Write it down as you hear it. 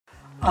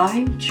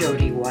I'm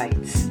Jody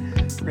Whites,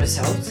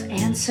 results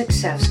and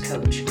success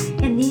coach,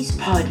 and these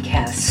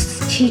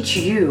podcasts teach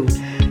you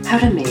how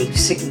to make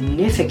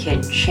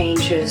significant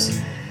changes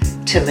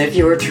to live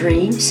your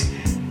dreams,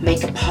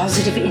 make a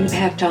positive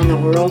impact on the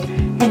world,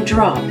 and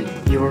drop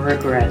your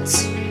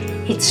regrets.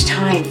 It's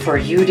time for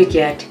you to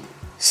get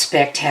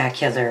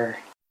spectacular.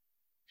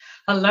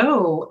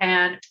 Hello,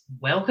 and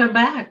welcome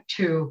back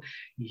to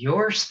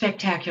Your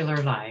Spectacular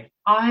Life.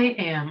 I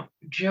am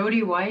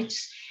Jody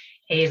Whites,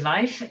 a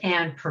life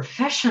and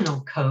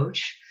professional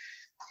coach,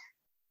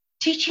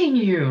 teaching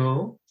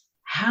you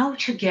how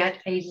to get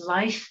a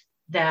life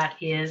that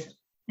is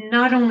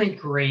not only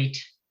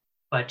great,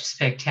 but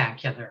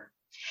spectacular.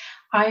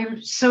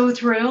 I'm so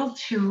thrilled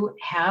to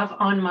have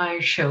on my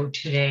show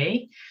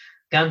today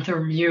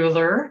Gunther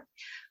Mueller,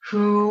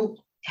 who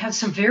has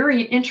some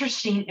very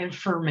interesting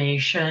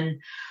information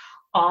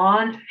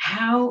on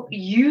how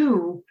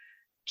you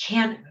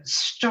can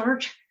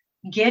start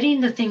getting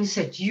the things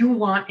that you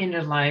want in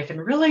a life and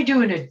really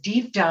doing a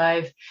deep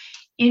dive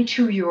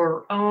into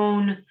your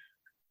own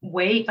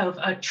way of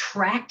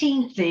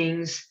attracting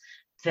things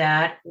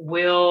that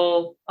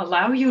will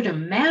allow you to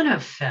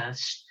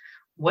manifest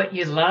what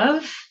you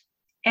love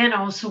and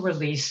also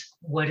release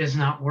what is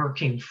not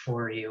working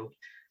for you.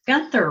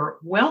 Gunther,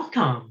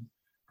 welcome.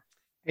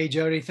 Hey,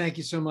 Jody, thank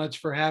you so much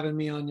for having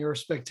me on Your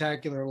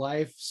Spectacular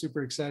Life.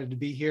 Super excited to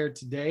be here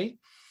today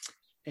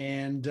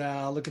and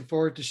looking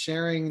forward to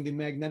sharing the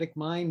Magnetic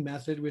Mind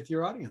method with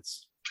your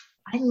audience.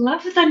 I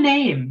love the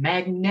name,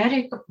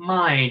 Magnetic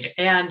Mind,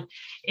 and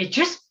it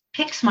just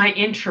piques my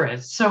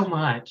interest so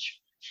much.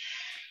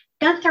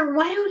 Gunther,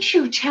 why don't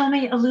you tell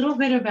me a little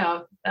bit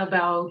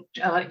about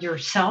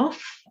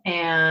yourself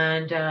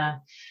and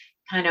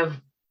kind of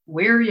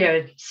where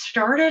you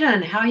started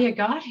and how you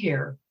got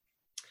here?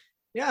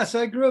 Yeah,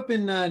 so I grew up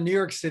in New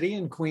York City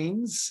in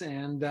Queens,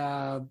 and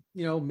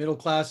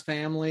middle-class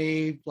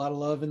family, a lot of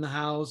love in the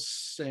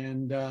house,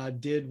 and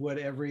did what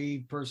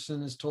every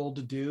person is told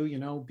to do.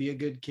 Be a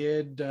good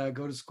kid,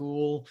 go to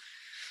school,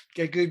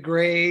 get good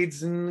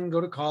grades, and go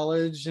to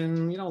college,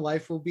 and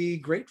life will be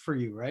great for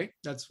you, right?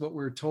 That's what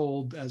we're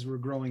told as we're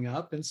growing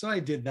up, and so I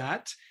did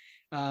that.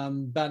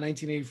 About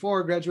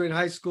 1984, graduated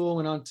high school,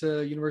 went on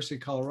to University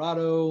of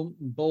Colorado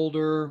in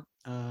Boulder.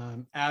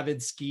 Avid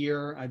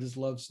skier. I just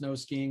love snow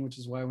skiing, which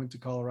is why I went to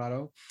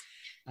Colorado.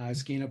 I was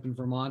skiing up in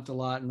Vermont a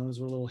lot, and those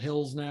were little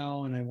hills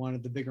now, and I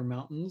wanted the bigger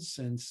mountains.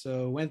 And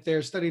so went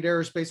there, studied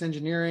aerospace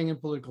engineering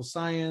and political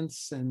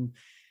science, and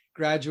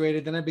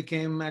graduated. Then I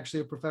became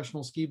actually a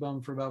professional ski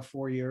bum for about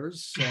 4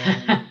 years.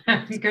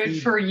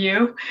 Good for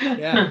you.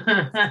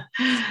 Yeah.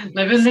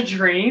 Living the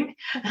dream.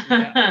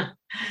 Yeah.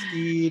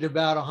 Skied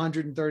about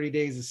 130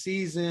 days a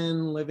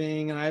season,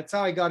 living, and that's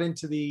how I got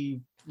into the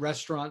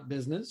restaurant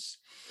business.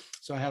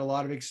 So I had a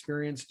lot of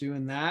experience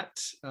doing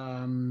that.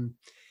 Then,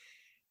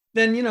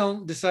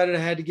 decided I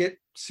had to get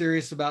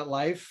serious about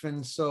life.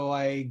 And so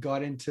I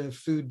got into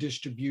food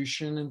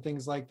distribution and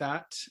things like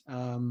that.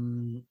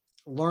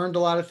 Learned a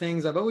lot of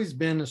things. I've always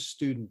been a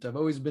student. I've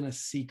always been a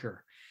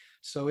seeker.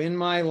 So in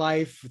my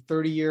life,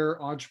 30-year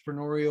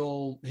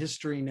entrepreneurial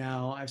history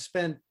now, I've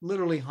spent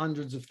literally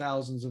hundreds of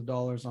thousands of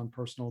dollars on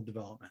personal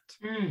development.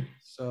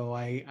 So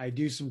I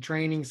do some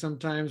training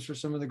sometimes for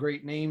some of the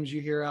great names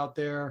you hear out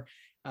there.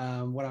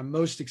 What I'm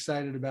most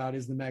excited about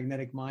is the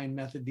Magnetic Mind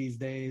method these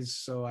days.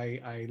 So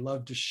I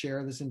love to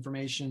share this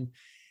information.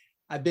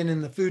 I've been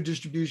in the food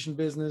distribution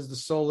business, the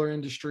solar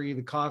industry,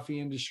 the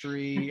coffee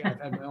industry. I've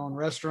had my own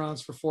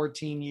restaurants for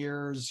 14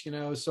 years,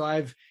 so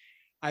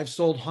I've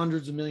sold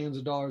hundreds of millions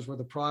of dollars worth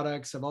of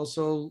products. I've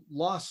also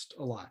lost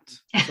a lot.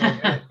 So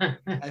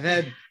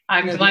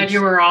I'm glad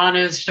you were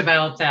honest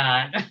about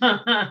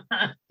that.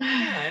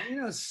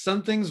 Yeah,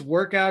 some things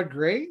work out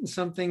great and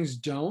some things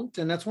don't.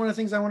 And that's one of the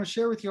things I want to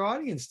share with your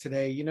audience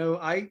today.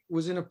 I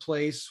was in a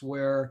place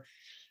where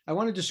I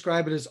want to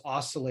describe it as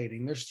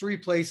oscillating. There's 3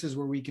 places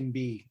where we can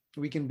be.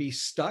 We can be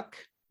stuck,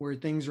 where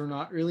things are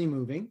not really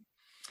moving.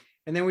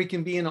 And then we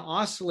can be in an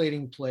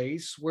oscillating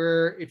place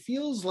where it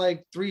feels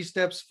like 3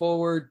 steps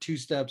forward, 2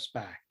 steps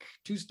back,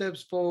 2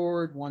 steps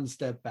forward, 1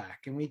 step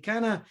back. And we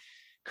kind of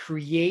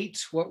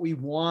create what we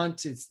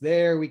want. It's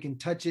there. We can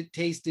touch it,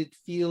 taste it,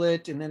 feel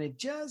it. And then it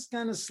just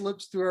kind of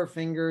slips through our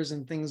fingers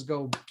and things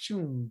go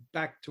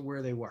back to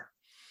where they were.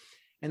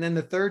 And then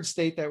the 3rd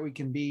state that we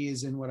can be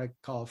is in what I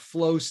call a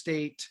flow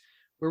state,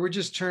 where we're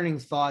just turning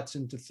thoughts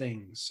into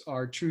things.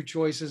 Our true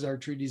choices, our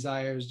true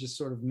desires just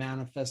sort of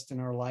manifest in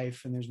our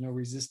life, and there's no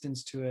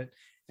resistance to it.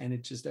 And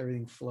it just,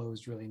 everything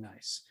flows really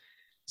nice.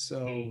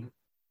 So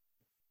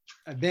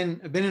I've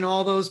been in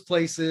all those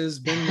places,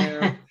 been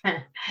there.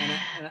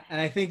 and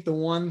I think the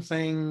one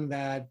thing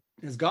that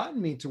has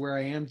gotten me to where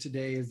I am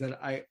today is that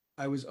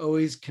I was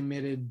always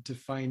committed to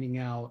finding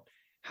out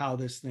how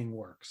this thing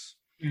works,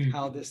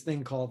 how this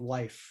thing called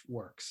life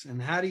works,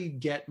 and how do you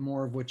get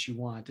more of what you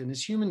want. And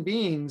as human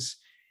beings,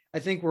 I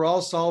think we're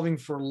all solving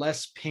for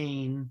less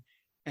pain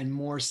and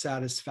more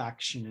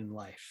satisfaction in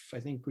life.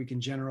 I think we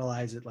can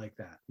generalize it like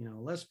that.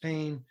 Less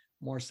pain,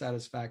 more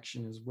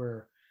satisfaction is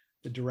where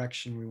the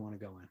direction we want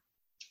to go in.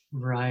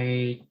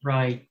 Right,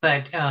 right.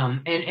 But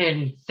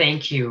and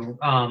thank you.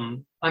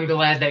 I'm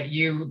glad that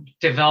you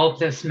developed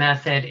this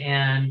method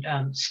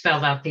and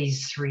spelled out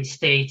these three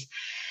states.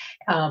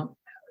 Um,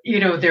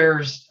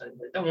 there's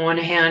on one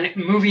hand,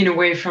 moving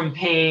away from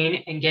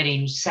pain and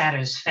getting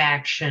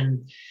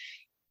satisfaction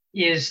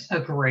is a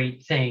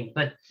great thing.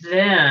 But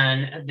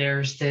then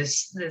there's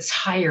this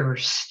higher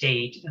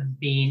state of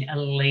being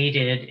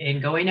elated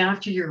and going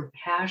after your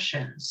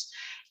passions,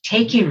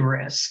 taking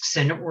risks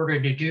in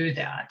order to do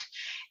that.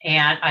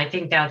 And I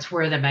think that's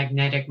where the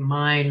magnetic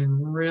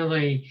mind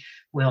really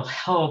will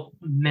help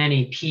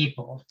many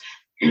people.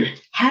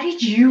 How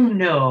did you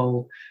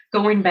know,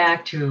 going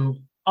back to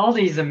all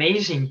these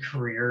amazing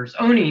careers,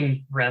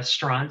 owning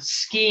restaurants,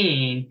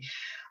 skiing,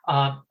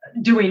 uh,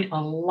 doing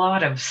a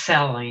lot of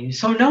selling,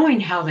 so knowing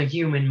how the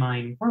human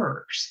mind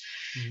works,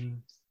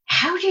 Mhm.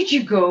 how did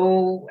you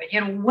go?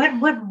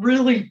 What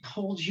really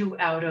pulled you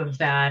out of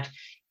that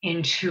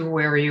into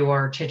where you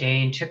are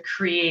today, into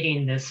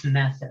creating this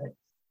method?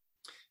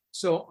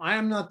 So I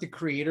am not the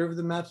creator of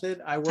the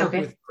method. I work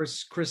Okay. with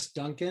Chris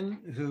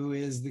Duncan, who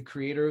is the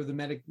creator of the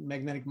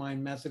magnetic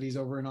mind method. He's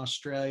over in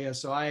Australia.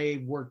 So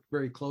I worked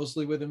very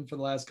closely with him for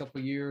the last couple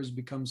of years,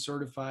 become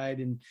certified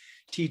in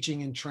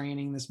teaching and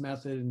training this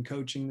method and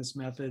coaching this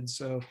method.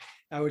 So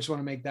I just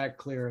want to make that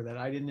clear that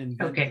I didn't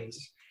invent Okay.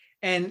 this.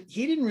 And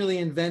he didn't really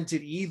invent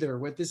it either.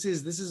 What this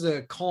is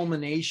a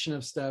culmination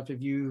of stuff.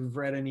 If you've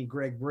read any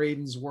Greg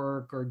Braden's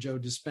work or Joe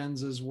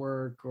Dispenza's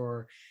work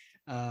or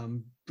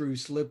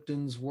Bruce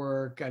Lipton's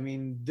work. I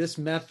mean, this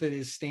method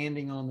is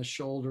standing on the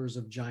shoulders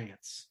of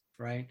giants,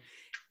 right?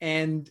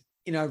 And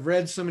I've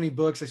read so many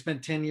books. I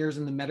spent 10 years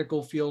in the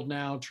medical field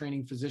now,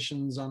 training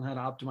physicians on how to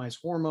optimize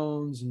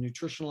hormones and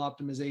nutritional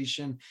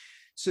optimization.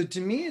 So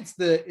to me, it's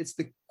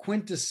the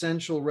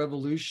quintessential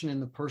revolution in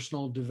the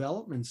personal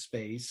development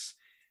space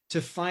to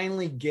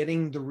finally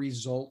getting the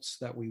results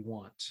that we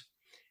want.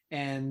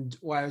 And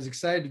why I was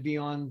excited to be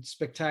on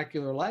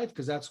Spectacular Life,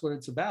 because that's what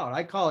it's about.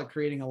 I call it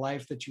creating a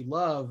life that you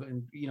love,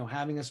 and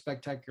having a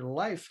spectacular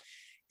life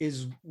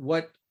is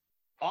what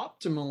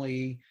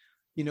optimally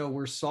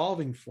we're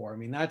solving for. I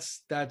mean,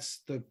 that's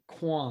the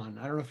Quan.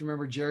 I don't know if you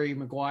remember Jerry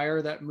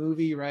Maguire, that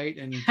movie, right?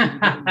 And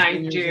I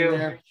in do.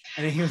 there,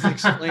 and he was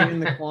explaining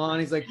the Quan.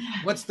 He's like,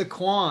 what's the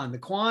Quan? The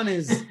Quan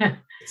is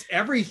it's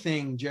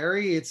everything,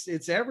 Jerry.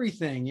 It's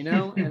everything,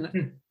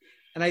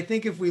 and I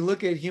think if we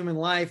look at human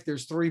life,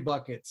 there's three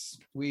buckets.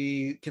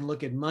 We can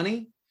look at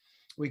money,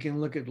 we can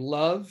look at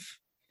love,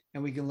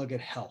 and we can look at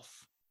health.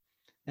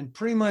 And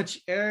pretty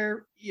much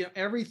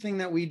everything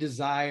that we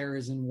desire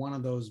is in one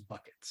of those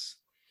buckets.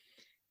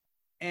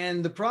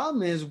 And the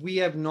problem is we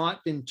have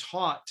not been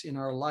taught in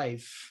our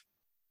life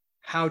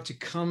how to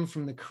come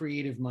from the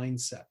creative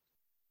mindset.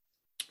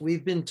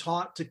 We've been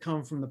taught to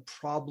come from the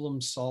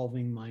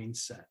problem-solving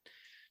mindset.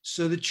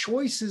 So the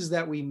choices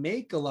that we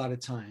make a lot of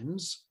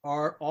times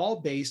are all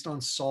based on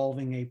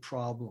solving a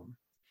problem.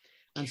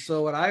 And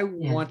so what I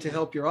want to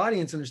help your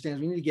audience understand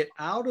is we need to get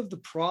out of the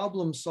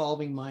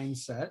problem-solving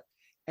mindset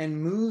and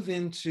move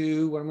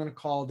into what I'm going to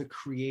call the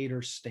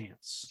creator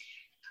stance.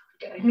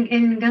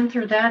 And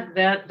Gunther,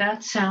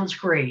 that sounds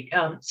great.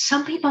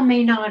 Some people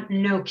may not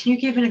know. Can you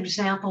give an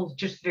example,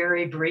 just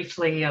very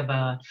briefly, of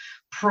a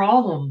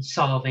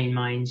problem-solving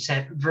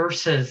mindset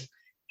versus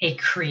a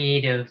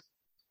creative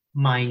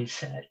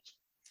mindset?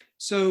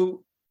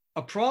 So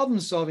a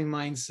problem-solving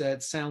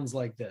mindset sounds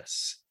like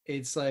this.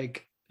 It's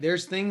like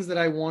there's things that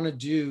I want to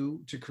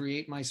do to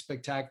create my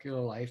spectacular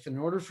life. In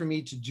order for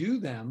me to do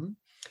them,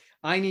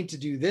 I need to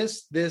do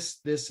this,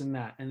 and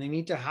that, and they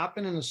need to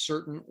happen in a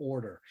certain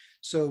order.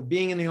 So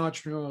being in the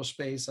entrepreneurial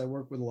space, I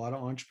work with a lot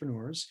of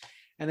entrepreneurs,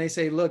 and they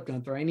say, look,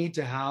 Gunther, I need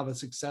to have a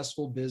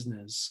successful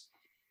business.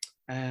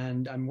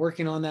 And I'm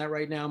working on that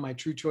right now. My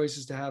true choice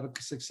is to have a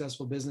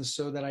successful business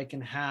so that I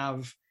can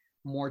have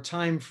more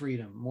time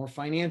freedom, more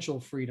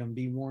financial freedom,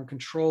 be more in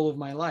control of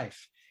my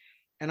life.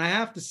 And I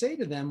have to say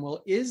to them,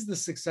 well, is the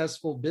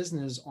successful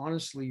business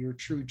honestly your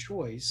true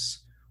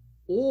choice?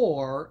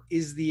 Or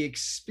is the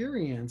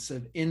experience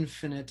of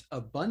infinite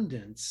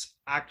abundance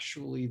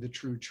actually the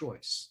true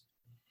choice?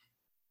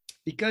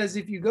 Because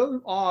if you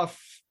go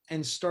off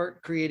and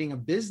start creating a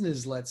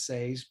business, let's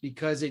say,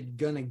 because it's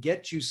going to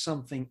get you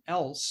something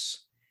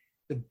else,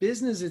 the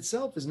business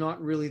itself is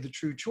not really the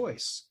true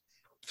choice.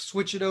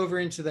 Switch it over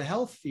into the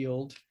health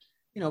field.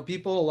 A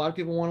lot of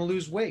people want to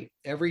lose weight.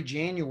 Every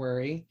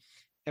January,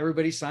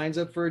 everybody signs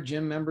up for a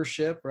gym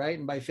membership, right?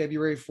 And by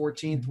February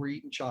 14th, we're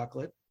eating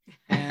chocolate.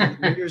 And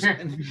New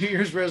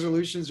Year's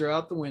resolutions are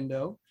out the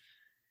window.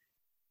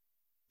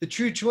 The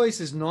true choice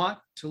is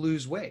not to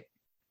lose weight.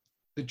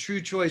 The true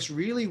choice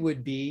really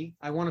would be,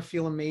 I want to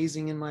feel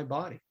amazing in my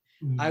body.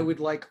 Mm-hmm. I would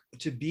like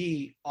to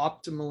be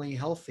optimally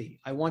healthy.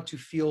 I want to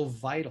feel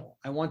vital.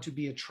 I want to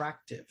be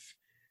attractive,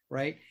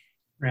 right?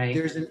 Right.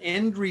 There's an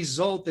end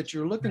result that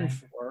you're looking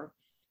for,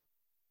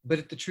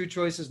 but the true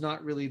choice is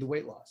not really the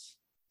weight loss.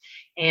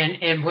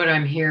 And what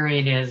I'm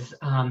hearing is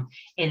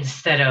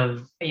instead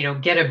of,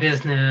 get a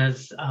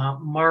business,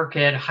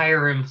 market,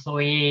 hire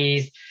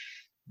employees,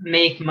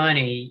 make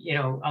money,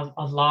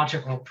 a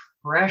logical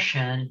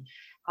expression.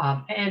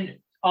 And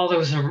all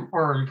those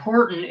are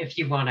important if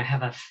you want to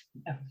have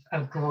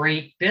a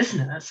great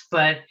business.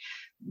 But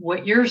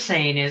what you're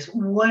saying is,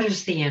 what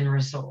is the end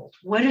result?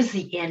 What is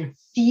the end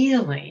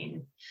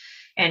feeling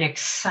and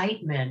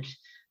excitement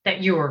that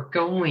you are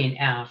going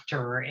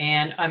after?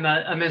 And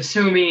I'm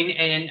assuming,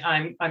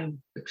 and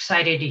I'm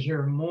excited to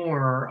hear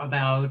more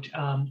about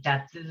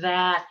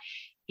that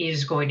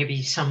is going to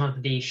be some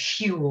of the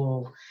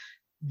fuel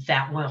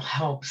that will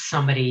help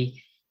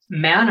somebody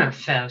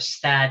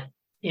manifest that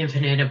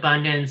infinite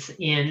abundance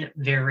in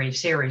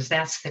various areas.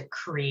 That's the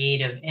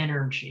creative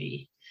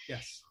energy.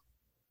 Yes.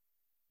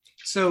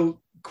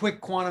 So,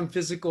 quick quantum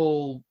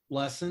physical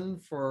lesson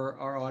for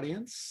our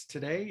audience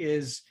today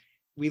is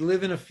we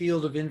live in a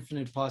field of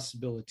infinite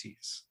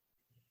possibilities.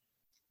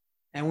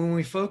 And when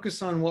we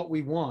focus on what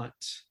we want,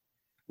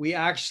 we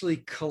actually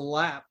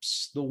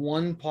collapse the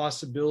one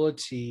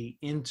possibility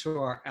into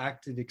our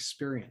active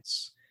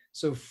experience.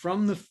 So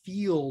from the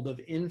field of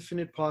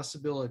infinite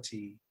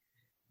possibility,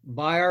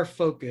 by our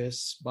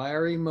focus, by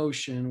our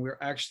emotion, we're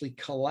actually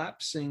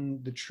collapsing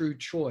the true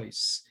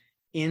choice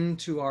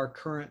into our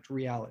current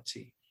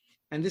reality.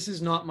 And this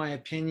is not my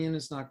opinion.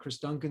 It's not Chris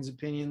Duncan's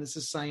opinion. This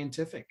is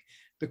scientific.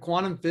 The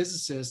quantum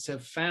physicists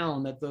have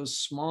found that those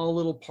small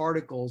little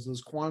particles,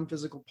 those quantum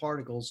physical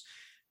particles,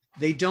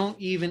 they don't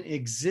even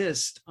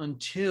exist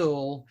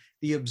until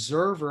the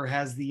observer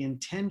has the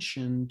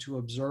intention to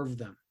observe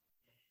them.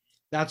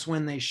 That's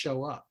when they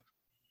show up.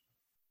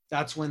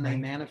 That's when they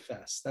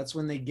manifest. That's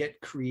when they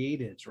get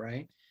created,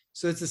 right?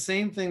 So it's the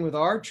same thing with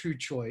our true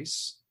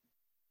choice.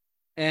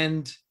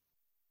 And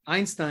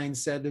Einstein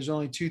said there's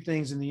only two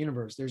things in the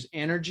universe. There's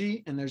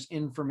energy and there's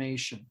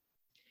information.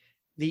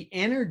 The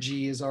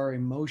energy is our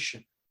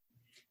emotion.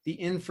 The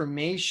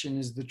information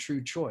is the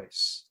true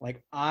choice.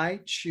 Like,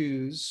 I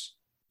choose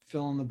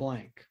fill in the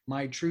blank.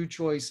 My true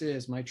choice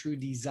is, my true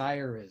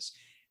desire is,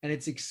 and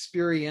it's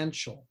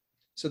experiential.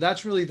 So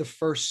that's really the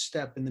first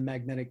step in the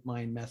magnetic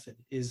mind method,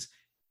 is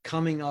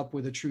coming up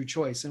with a true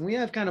choice. And we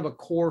have kind of a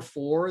core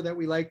four that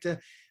we like to,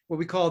 what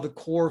we call the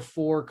core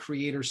four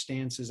creator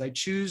stances. I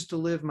choose to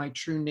live my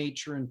true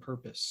nature and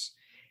purpose.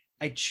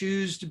 I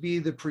choose to be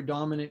the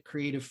predominant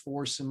creative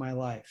force in my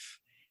life.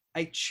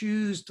 I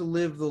choose to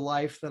live the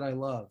life that I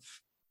love.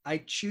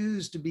 I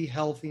choose to be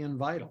healthy and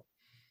vital.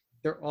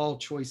 They're all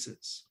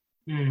choices.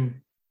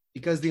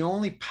 Because the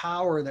only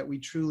power that we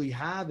truly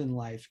have in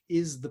life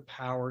is the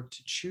power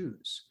to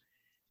choose.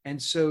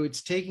 And so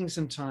it's taking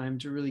some time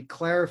to really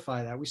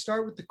clarify that. We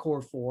start with the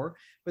core four,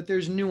 but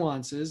there's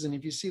nuances. And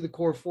if you see the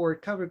core four,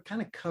 it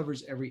kind of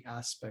covers every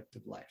aspect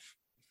of life.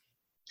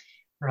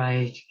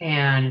 Right.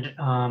 And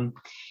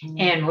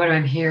what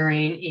I'm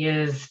hearing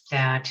is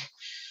that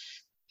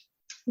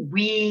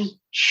we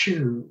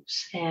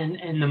choose.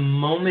 And the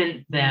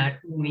moment that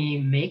we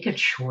make a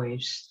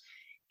choice,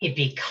 it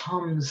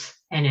becomes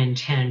an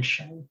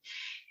intention.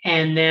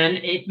 And then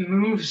it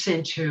moves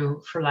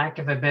into, for lack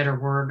of a better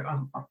word,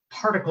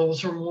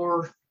 particles,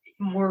 or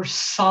more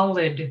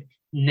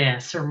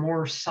solidness, or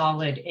more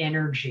solid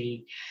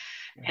energy.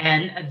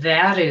 And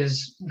that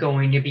is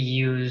going to be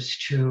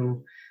used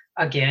to,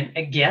 again,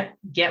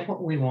 get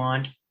what we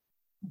want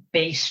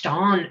based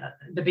on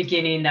the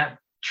beginning, that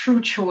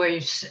true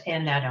choice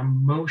and that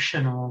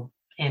emotional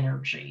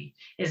energy.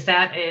 Is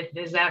that it?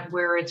 Is that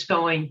where it's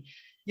going?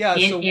 Yeah,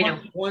 so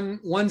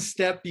one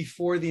step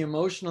before the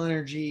emotional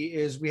energy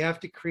is we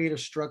have to create a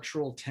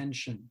structural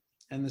tension.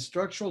 And the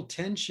structural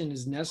tension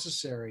is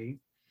necessary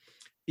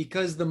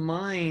because the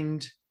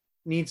mind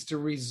needs to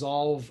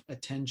resolve a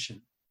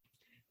tension.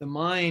 The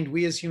mind,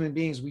 we as human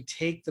beings, we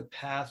take the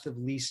path of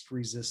least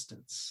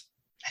resistance.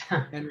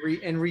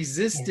 And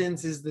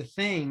resistance is the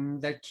thing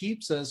that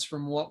keeps us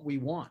from what we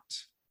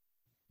want,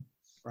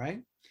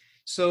 right?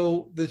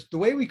 So the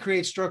way we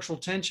create structural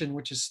tension,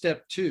 which is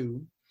step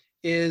 2,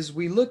 is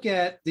we look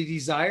at the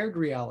desired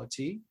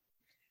reality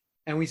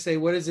and we say,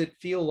 what does it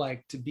feel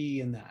like to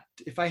be in that?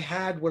 If I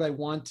had what I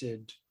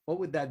wanted, what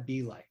would that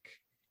be like?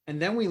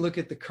 And then we look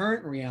at the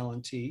current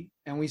reality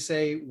and we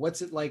say,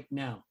 what's it like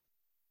now?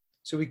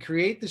 So we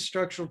create the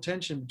structural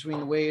tension between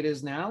the way it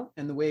is now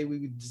and the way we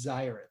would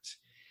desire it.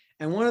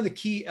 And one of the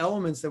key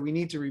elements that we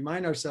need to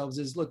remind ourselves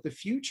is, look, the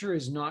future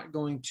is not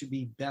going to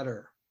be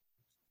better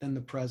than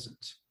the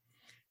present.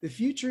 The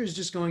future is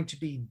just going to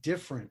be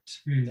different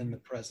than the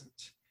present.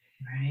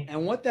 Right.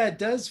 And what that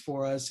does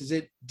for us is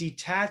it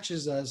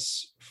detaches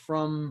us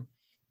from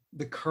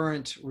the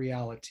current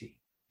reality.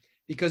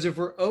 Because if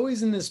we're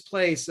always in this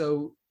place,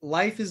 so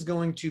life is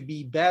going to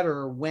be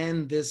better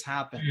when this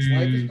happens.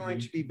 Life is going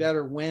to be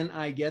better when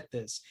I get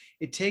this.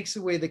 It takes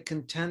away the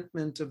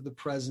contentment of the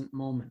present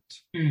moment.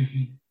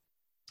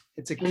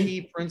 It's a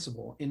key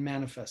principle in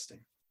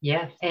manifesting.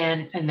 Yeah,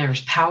 and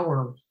there's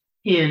power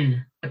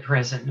in the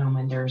present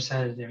moment. There's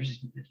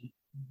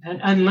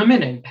an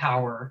unlimited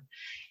power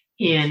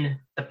in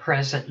the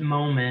present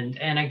moment.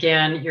 And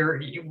again,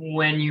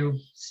 when you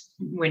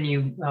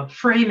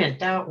frame it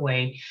that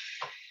way,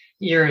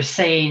 you're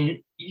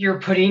saying, you're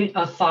putting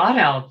a thought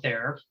out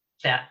there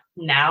that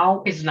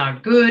now is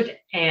not good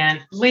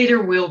and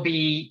later will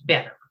be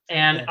better.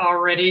 and Yeah.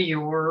 already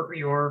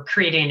you're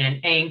creating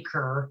an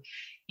anchor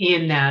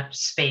in that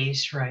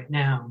space right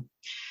now.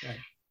 Right.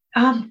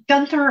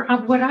 Gunther,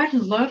 what I'd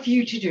love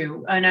you to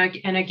do,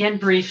 and again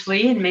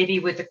briefly, and maybe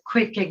with a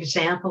quick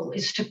example,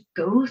 is to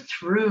go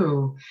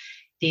through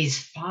these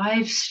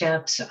 5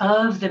 steps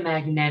of the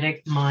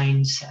magnetic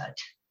mindset.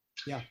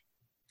 Yeah.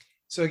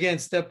 So again,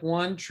 step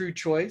 1, true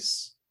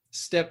choice.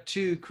 Step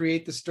 2,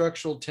 create the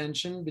structural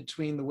tension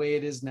between the way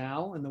it is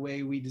now and the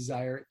way we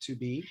desire it to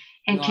be.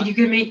 And can you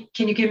give me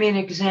an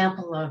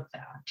example of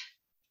that?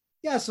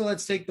 Yeah, so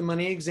let's take the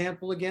money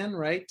example again,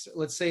 right?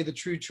 Let's say the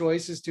true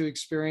choice is to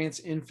experience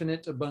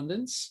infinite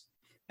abundance.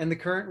 And the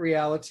current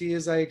reality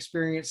is I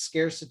experience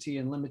scarcity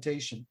and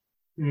limitation.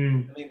 I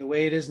mean, the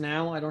way it is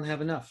now, I don't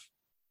have enough.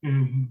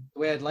 The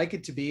way I'd like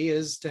it to be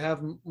is to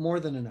have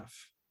more than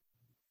enough.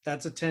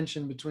 That's a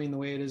tension between the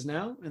way it is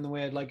now and the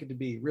way I'd like it to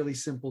be, really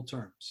simple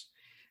terms.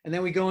 And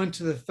then we go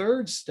into the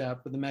third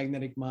step of the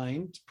magnetic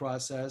mind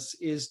process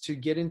is to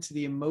get into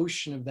the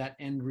emotion of that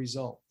end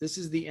result. This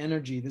is the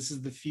energy, this is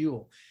the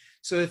fuel.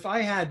 So if I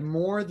had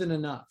more than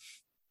enough,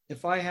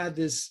 if I had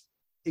this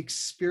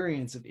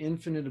experience of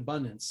infinite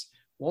abundance,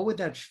 what would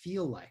that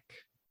feel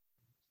like?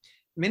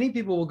 Many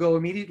people will go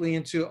immediately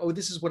into, oh,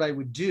 this is what I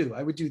would do.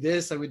 I would do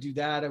this, I would do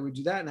that, I would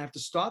do that. And I have to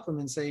stop them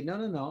and say, no,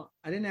 no, no,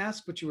 I didn't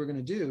ask what you were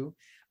going to do.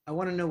 I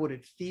want to know what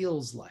it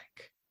feels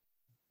like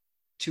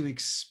to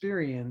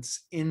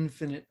experience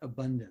infinite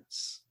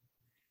abundance.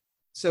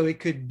 So it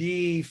could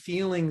be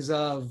feelings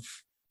of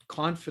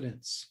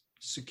confidence,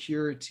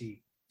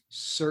 security,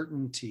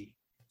 certainty,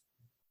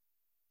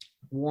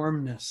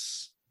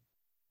 warmness.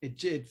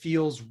 It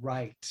feels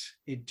right.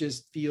 It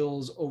just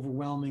feels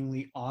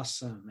overwhelmingly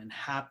awesome and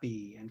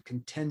happy and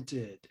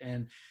contented.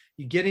 And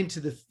you get into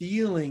the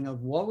feeling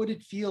of what would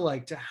it feel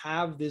like to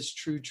have this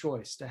true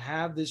choice, to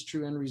have this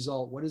true end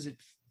result? What does it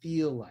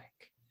feel like?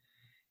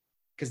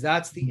 Because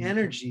that's the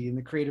energy in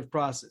the creative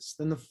process.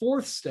 Then the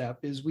fourth step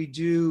is we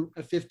do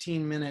a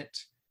 15-minute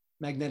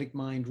magnetic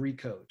mind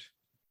recode.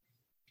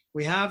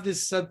 We have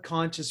this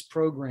subconscious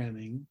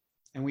programming,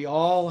 and we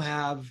all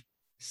have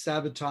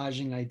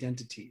sabotaging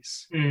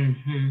identities.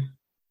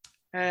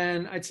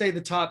 And I'd say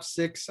the top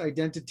 6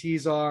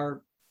 identities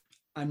are,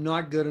 I'm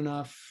not good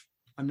enough,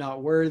 I'm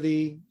not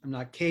worthy, I'm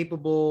not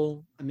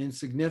capable, I'm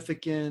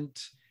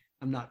insignificant,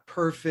 I'm not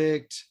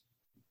perfect,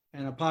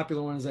 and a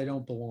popular one is I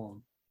don't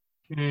belong.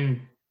 And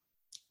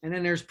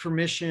then there's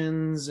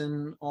permissions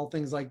and all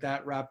things like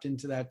that wrapped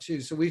into that too.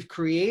 So we've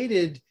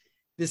created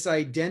this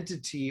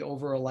identity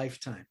over a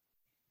lifetime.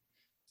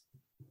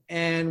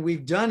 And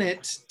we've done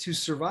it to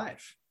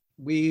survive.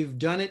 We've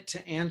done it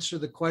to answer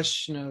the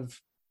question of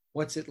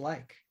what's it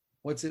like?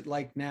 What's it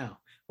like now?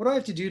 What do I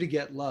have to do to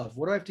get love?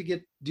 What do I have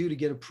to do to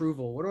get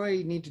approval? What do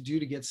I need to do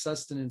to get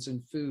sustenance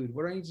and food?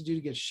 What do I need to do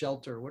to get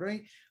shelter?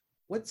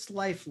 What's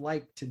life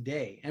like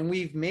today? And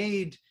we've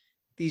made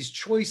these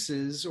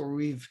choices, or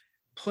we've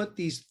put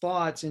these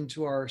thoughts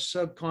into our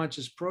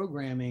subconscious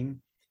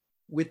programming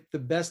with the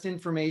best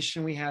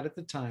information we had at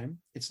the time.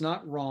 It's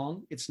not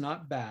wrong. It's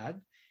not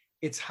bad.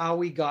 It's how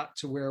we got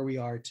to where we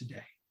are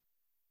today.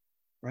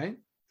 Right?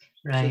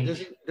 Right. So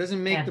it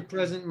doesn't make the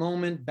present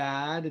moment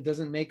bad. It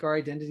doesn't make our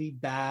identity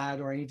bad,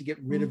 or I need to get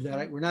rid of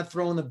that. We're not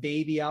throwing the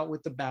baby out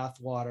with the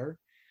bathwater.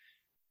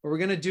 What we're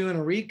going to do in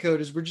a recode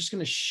is we're just going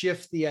to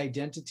shift the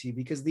identity,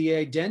 because the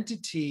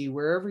identity,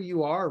 wherever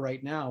you are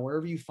right now,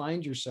 wherever you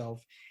find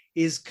yourself,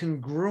 is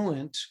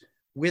congruent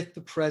with the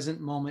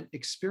present moment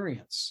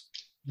experience.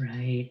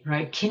 Right,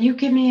 right. Can you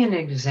give me an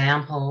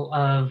example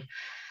of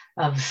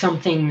some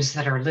things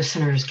that our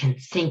listeners can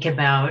think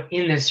about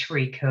in this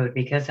recode?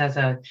 Because as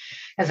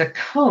a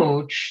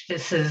coach,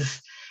 this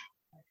is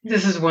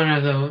one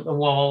of the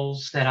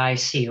walls that I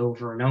see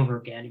over and over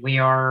again. We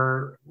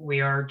are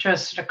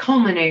just a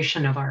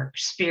culmination of our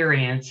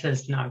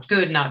experiences, not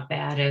good, not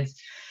bad, as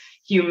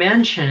you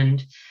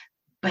mentioned,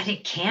 but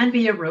it can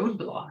be a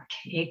roadblock.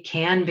 It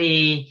can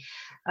be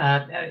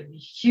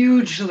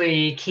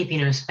hugely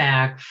keeping us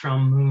back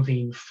from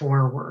moving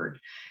forward.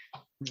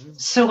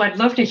 So I'd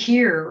love to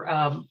hear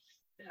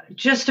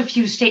just a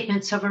few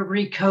statements of a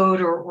recode,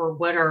 or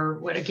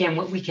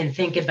what we can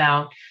think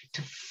about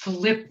to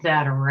flip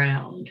that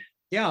around.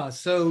 Yeah,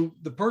 so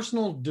the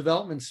personal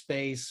development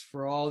space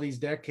for all these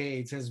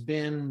decades has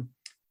been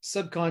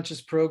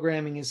subconscious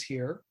programming is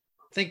here.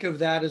 Think of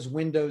that as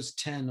Windows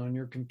 10 on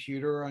your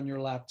computer or on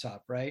your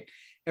laptop, right?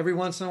 Every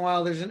once in a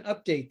while, there's an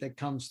update that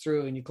comes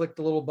through and you click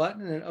the little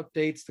button and it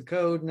updates the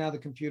code. Now the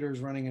computer is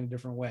running in a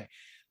different way.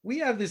 We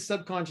have this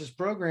subconscious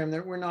program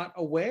that we're not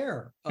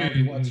aware of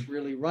what's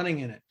really running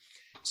in it.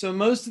 So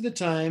most of the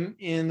time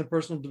in the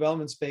personal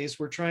development space,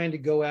 we're trying to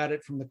go at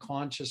it from the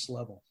conscious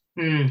level.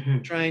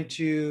 Trying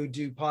to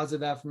do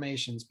positive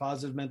affirmations,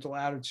 positive mental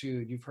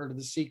attitude. You've heard of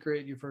The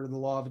Secret, you've heard of the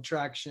law of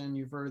attraction,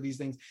 you've heard of these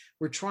things.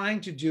 We're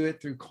trying to do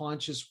it through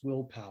conscious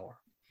willpower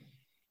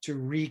to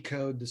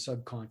recode the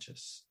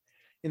subconscious.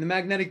 In the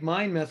magnetic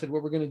mind method,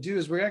 what we're going to do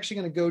is we're actually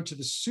going to go to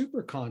the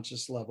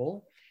superconscious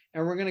level,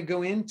 and we're going to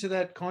go into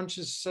that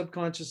conscious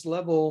subconscious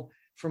level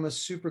from a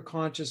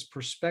superconscious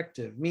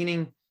perspective,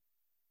 meaning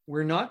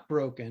we're not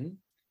broken,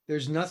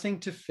 there's nothing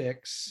to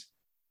fix,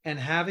 and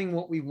having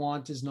what we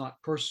want is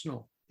not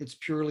personal, it's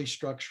purely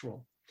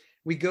structural.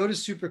 We go to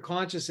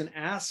superconscious and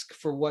ask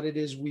for what it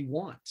is we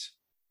want.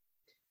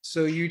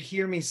 So you'd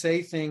hear me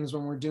say things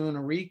when we're doing a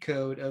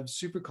recode of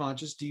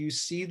superconscious. Do you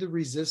see the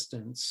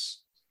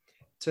resistance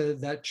to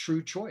that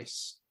true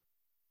choice?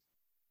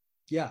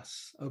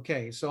 Yes.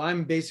 Okay. So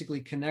I'm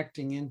basically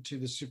connecting into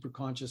the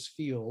superconscious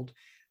field.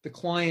 The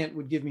client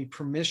would give me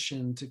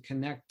permission to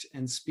connect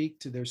and speak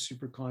to their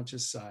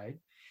superconscious side.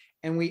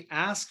 And we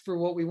ask for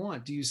what we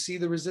want. Do you see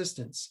the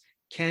resistance?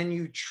 Can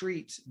you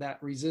treat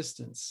that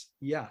resistance?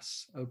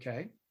 Yes.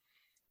 Okay.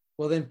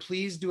 Well, then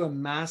please do a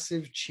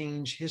massive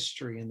change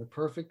history in the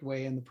perfect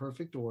way, in the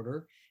perfect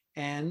order,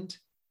 and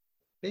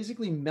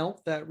basically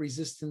melt that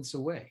resistance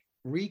away,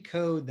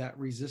 recode that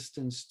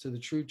resistance to the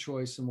true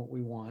choice and what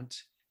we want.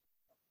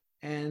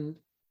 And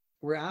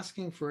we're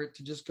asking for it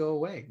to just go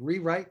away,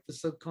 rewrite the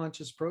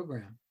subconscious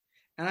program.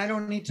 And I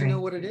don't need to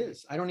know what it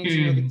is. I don't need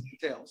to know the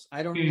details.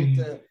 I don't need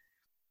to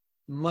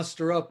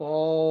muster up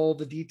all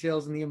the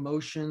details and the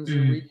emotions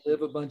and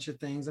relive a bunch of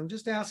things. I'm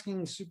just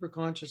asking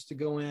superconscious to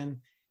go in.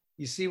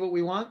 You see what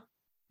we want?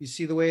 You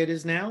see the way it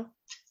is now?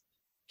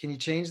 Can you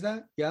change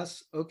that?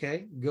 Yes.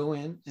 Okay. Go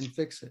in and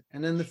fix it.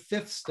 And then the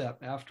fifth step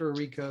after a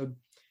recode,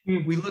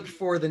 we look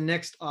for the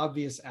next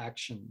obvious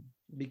action,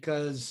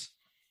 because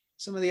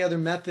some of the other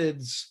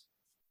methods,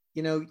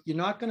 you're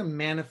not going to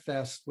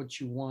manifest what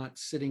you want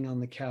sitting on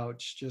the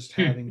couch, just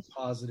having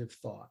positive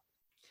thought.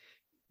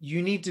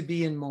 You need to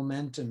be in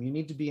momentum. You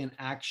need to be in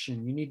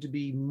action. You need to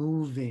be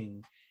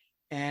moving.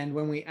 And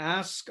when we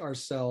ask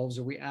ourselves,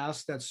 or we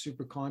ask that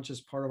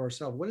superconscious part of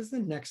ourselves, what is the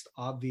next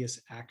obvious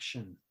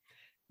action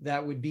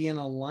that would be in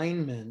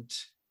alignment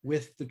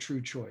with the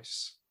true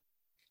choice?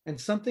 And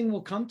something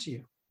will come to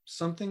you.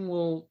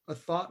 A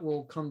thought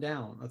will come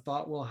down, a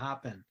thought will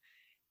happen.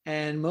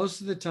 And most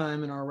of the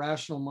time in our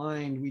rational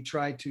mind, we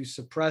try to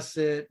suppress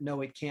it.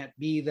 No, it can't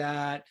be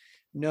that.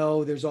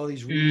 No, there's all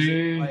these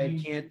reasons why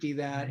it can't be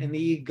that. And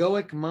the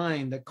egoic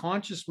mind, the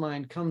conscious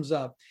mind, comes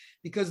up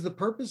because the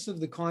purpose of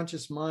the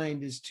conscious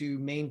mind is to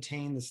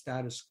maintain the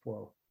status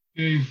quo.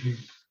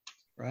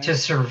 Right? To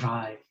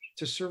survive.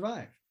 To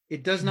survive.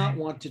 It does not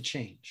want to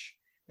change.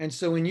 And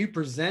so when you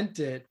present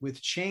it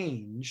with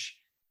change,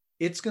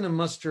 it's going to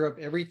muster up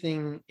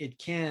everything it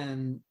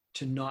can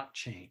to not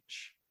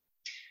change.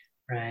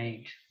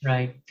 Right.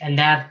 And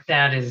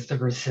that is the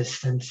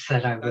resistance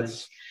that I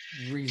was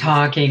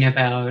talking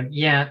about.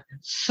 Yeah.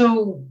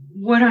 So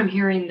what I'm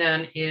hearing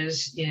then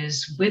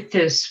is with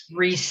this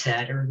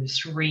reset or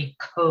this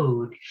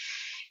recode,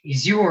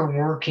 is you are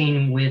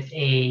working with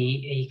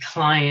a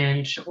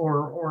client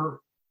or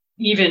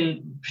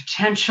even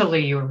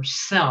potentially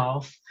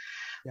yourself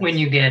when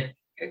you get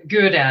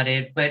good at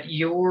it, but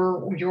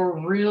you're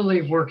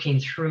really working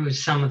through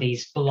some of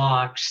these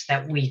blocks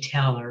that we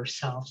tell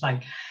ourselves,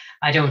 like,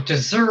 I don't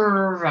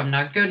deserve, I'm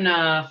not good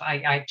enough,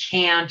 I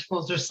can't,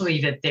 we'll just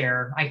leave it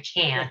there, I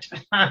can't.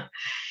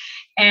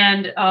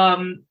 And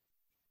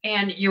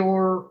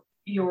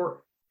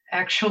you're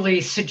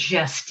actually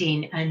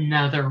suggesting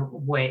another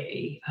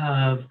way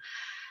of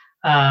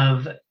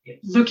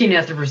looking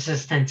at the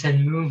resistance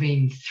and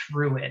moving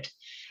through it.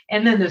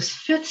 And then this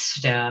fifth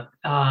step,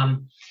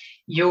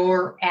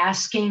 you're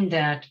asking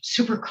that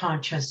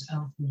superconscious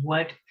of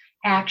what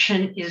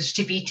action is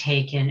to be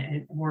taken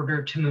in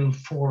order to move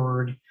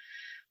forward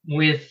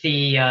with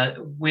the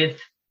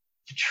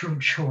true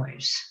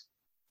choice.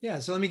 Yeah.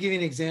 So let me give you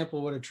an example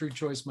of what a true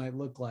choice might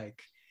look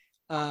like.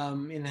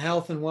 In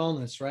health and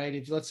wellness, right?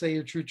 If let's say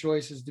your true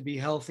choice is to be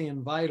healthy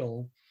and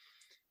vital,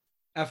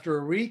 after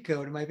a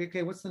recode, it might be,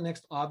 okay, what's the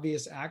next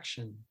obvious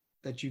action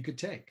that you could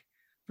take?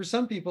 For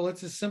some people,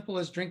 it's as simple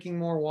as drinking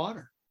more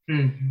water.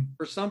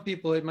 For some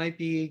people, it might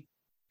be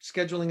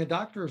scheduling a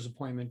doctor's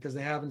appointment because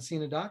they haven't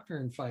seen a doctor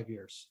in 5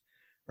 years,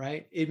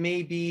 right? It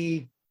may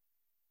be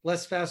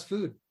less fast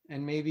food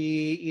and maybe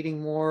eating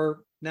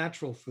more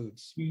natural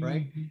foods,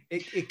 right?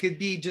 It could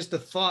be just a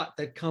thought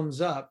that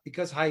comes up,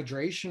 because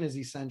hydration is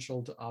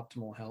essential to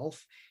optimal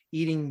health.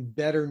 Eating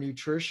better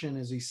nutrition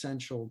is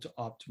essential to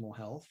optimal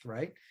health,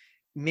 right?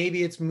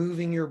 Maybe it's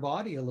moving your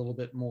body a little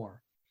bit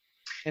more.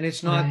 And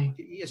it's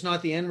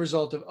not the end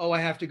result of,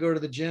 I have to go to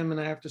the gym and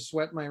I have to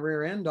sweat my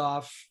rear end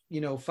off,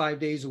 5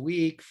 days a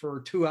week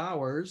for 2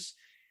 hours.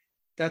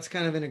 That's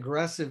kind of an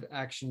aggressive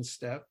action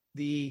step.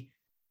 The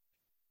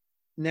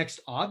next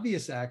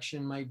obvious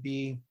action might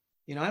be,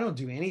 I don't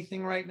do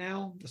anything right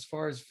now as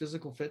far as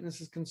physical fitness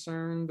is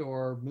concerned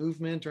or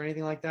movement or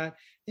anything like that.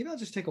 Maybe I'll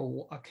just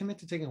I'll commit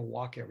to taking a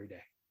walk every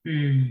day.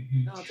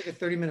 I'll take a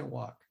 30-minute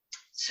walk.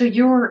 So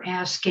you're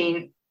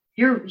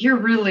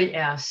really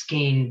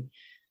asking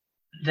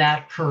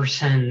that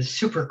person's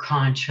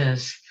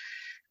superconscious,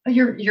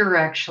 you're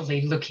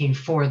actually looking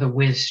for the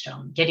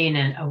wisdom, getting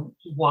a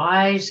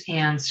wise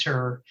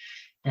answer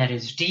that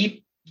is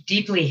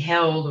deeply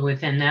held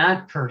within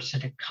that person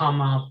to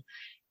come up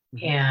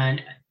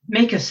and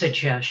make a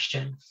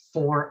suggestion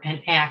for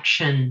an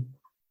action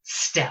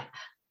step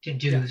to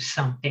do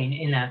something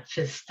in that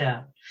fifth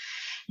step.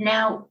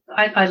 Now,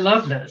 I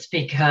love this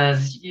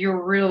because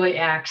you're really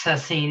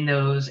accessing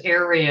those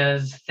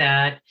areas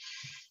that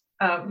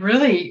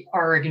really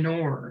are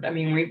ignored. I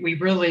mean, we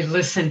really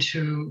listen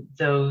to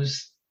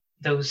those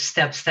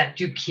steps that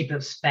do keep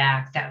us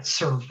back, that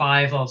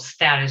survival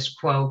status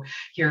quo.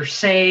 You're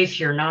safe,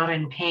 you're not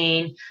in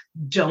pain,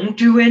 don't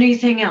do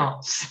anything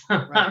else.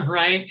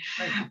 Right?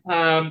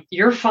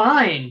 You're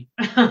fine.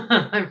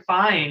 I'm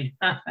fine.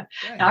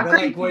 Not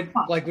great.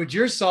 Like what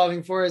you're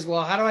solving for is,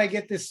 well, how do I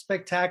get this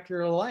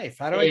spectacular life?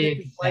 How do I get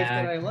this life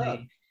that I love?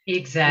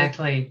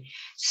 Exactly.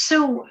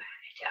 So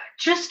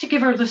just to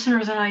give our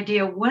listeners an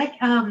idea,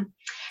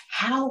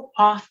 how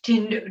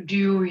often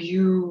do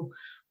you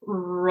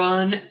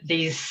run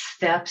these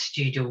steps?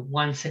 Do you do it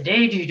once a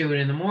day? Do you do it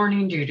in the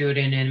morning? Do you do it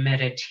in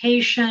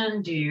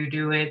meditation? Do you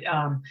do it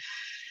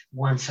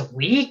once a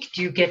week?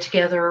 Do you get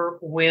together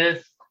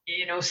with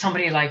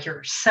somebody like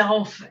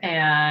yourself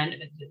and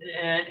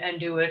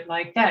do it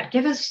like that?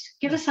 Give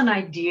us an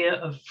idea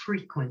of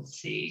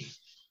frequency.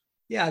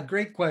 Yeah,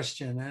 great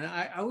question. And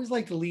I always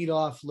like to lead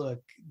off,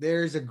 look,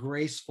 there's a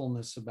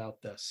gracefulness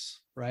about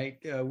this, right?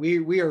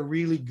 We are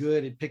really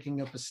good at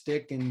picking up a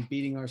stick and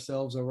beating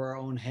ourselves over our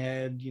own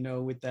head,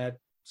 with that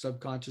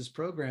subconscious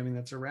programming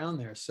that's around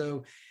there.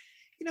 So,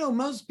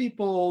 most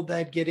people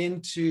that get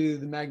into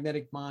the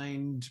magnetic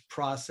mind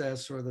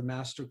process or the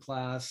master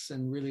class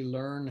and really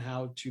learn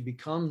how to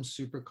become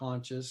super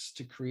conscious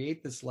to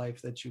create this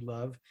life that you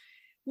love,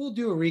 will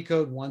do a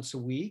recode once a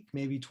week,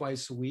 maybe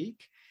twice a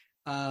week.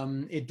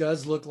 It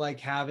does look like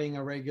having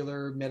a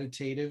regular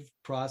meditative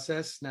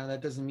process. Now,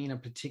 that doesn't mean a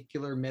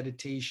particular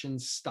meditation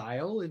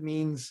style. It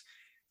means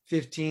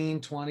 15,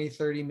 20,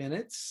 30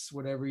 minutes,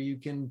 whatever you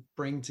can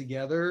bring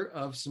together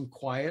of some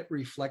quiet,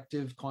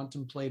 reflective,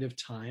 contemplative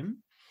time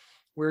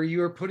where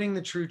you are putting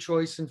the true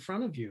choice in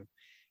front of you.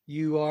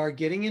 You are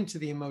getting into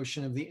the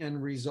emotion of the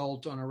end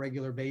result on a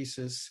regular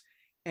basis,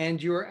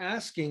 and you're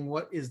asking,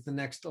 what is the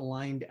next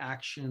aligned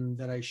action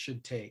that I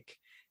should take?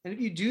 And if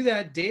you do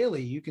that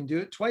daily, you can do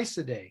it twice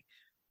a day.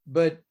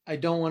 But I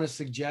don't want to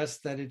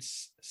suggest that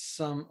it's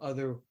some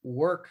other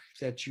work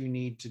that you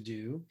need to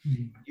do.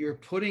 Mm-hmm. You're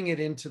putting it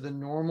into the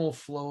normal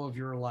flow of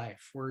your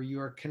life where you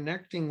are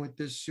connecting with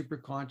this super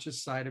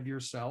conscious side of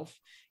yourself.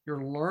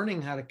 You're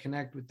learning how to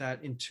connect with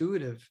that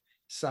intuitive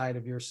side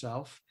of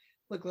yourself.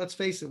 Look, let's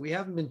face it, we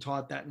haven't been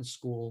taught that in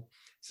school.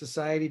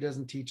 Society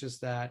doesn't teach us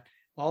that.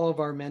 All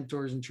of our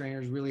mentors and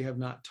trainers really have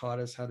not taught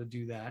us how to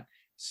do that.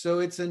 So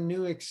it's a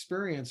new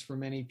experience for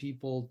many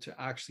people to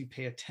actually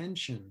pay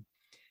attention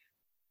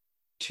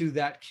to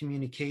that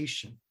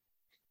communication,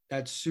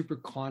 that super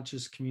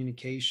conscious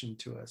communication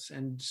to us.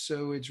 And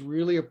so it's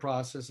really a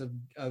process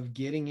of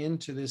getting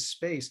into this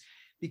space,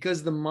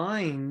 because the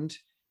mind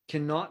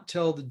cannot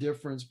tell the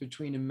difference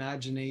between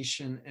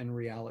imagination and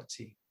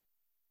reality.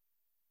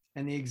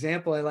 And the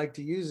example I like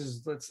to use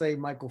is, let's say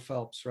Michael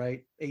Phelps,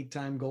 right?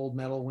 8-time gold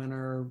medal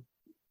winner,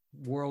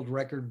 world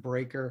record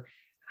breaker.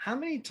 How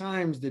many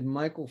times did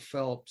Michael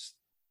Phelps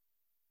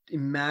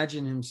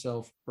imagine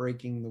himself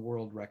breaking the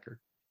world record?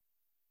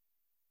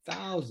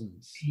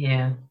 Thousands.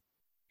 Yeah.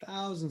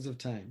 Thousands of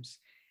times.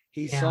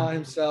 He saw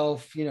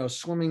himself,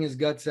 swimming his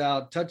guts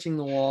out, touching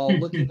the wall,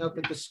 looking up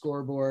at the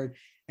scoreboard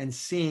and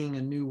seeing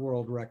a new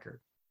world record.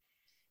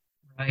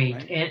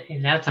 Right?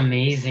 And that's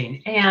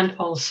amazing. And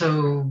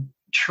also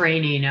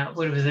training,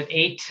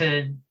 8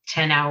 to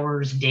 10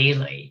 hours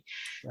daily.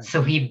 Right.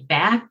 So he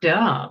backed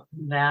up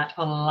that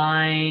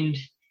aligned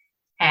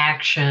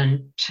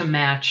action to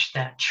match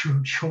that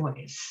true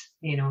choice.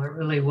 It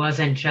really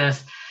wasn't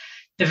just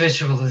the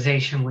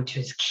visualization, which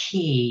is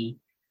key.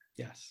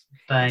 Yes.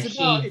 But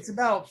it's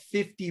about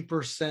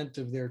 50%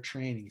 of their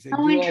trainings. They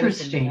do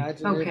interesting. All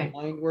this imaginative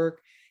mind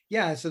work.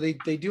 Yeah, so they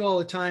do all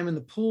the time in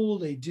the pool.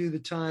 They do the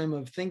time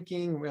of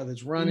thinking, whether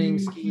it's running,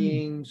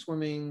 skiing,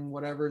 swimming,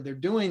 whatever. They're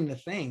doing the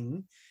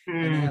thing.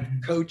 And they have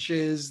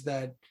coaches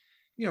that,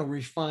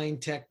 refine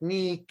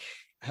technique,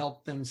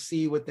 help them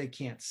see what they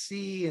can't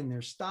see in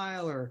their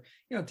style, or,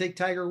 take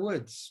Tiger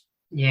Woods.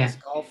 Yeah.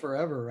 Golf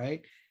forever,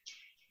 right?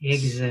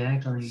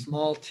 Exactly. A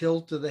small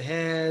tilt of the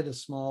head, a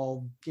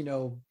small,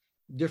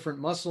 different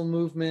muscle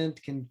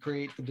movement can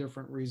create the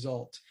different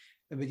result.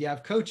 But you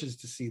have coaches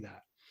to see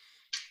that.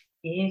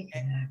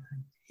 Exactly.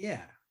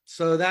 Yeah.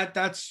 So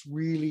that's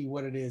really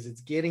what it is.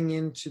 It's getting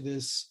into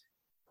this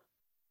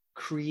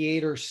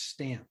creator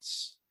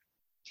stance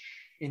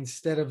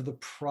instead of the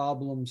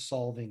problem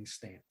solving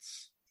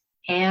stance.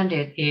 And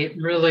it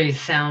really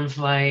sounds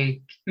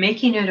like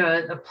making it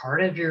a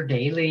part of your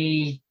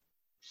daily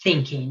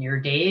thinking, your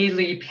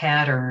daily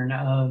pattern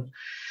of,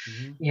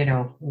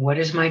 what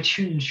is my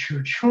true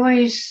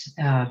choice?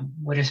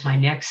 What is my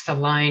next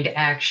aligned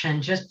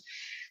action? Just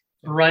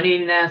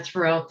running that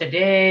throughout the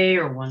day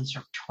or once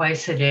or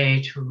twice a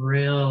day to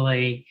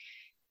really,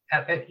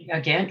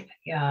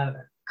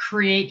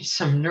 create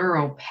some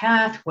neural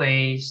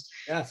pathways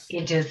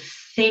into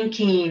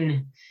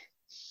thinking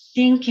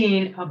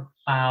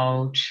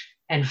about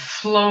and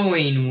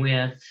flowing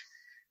with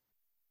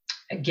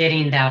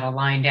getting that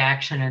aligned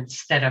action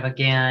instead of,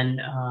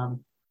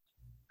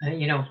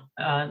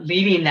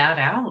 leaving that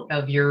out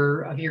of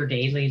your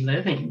daily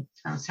living.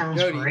 That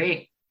sounds Jody,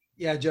 great.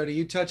 yeah, Jody,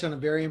 you touch on a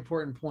very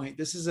important point.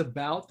 This is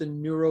about the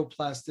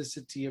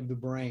neuroplasticity of the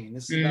brain.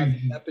 This is about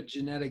the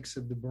epigenetics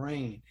of the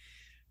brain.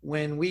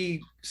 When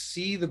we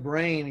see the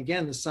brain,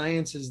 again, the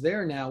science is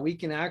there now. We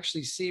can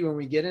actually see when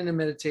we get in a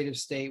meditative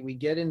state, we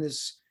get in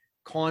this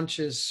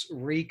conscious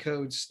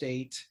recode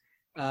state,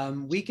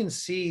 we can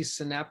see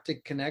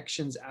synaptic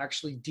connections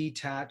actually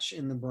detach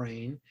in the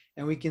brain,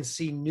 and we can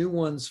see new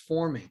ones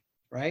forming,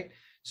 right?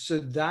 So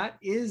that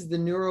is the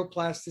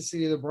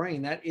neuroplasticity of the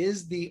brain. That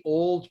is the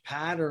old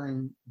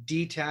pattern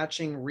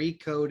detaching,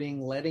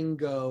 recoding, letting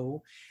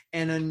go,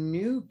 and a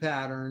new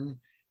pattern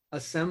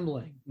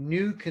assembling,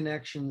 new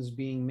connections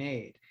being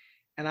made.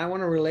 And I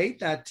want to relate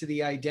that to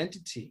the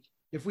identity.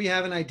 If we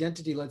have an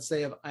identity, let's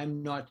say, of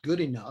I'm not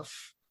good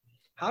enough,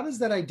 how does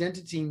that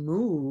identity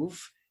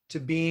move to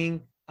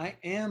being I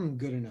am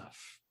good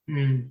enough?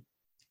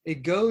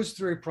 It goes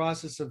through a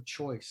process of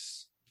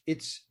choice.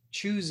 It's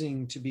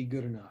choosing to be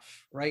good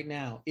enough right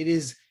now. It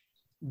is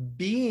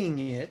being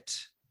it.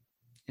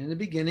 In the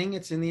beginning,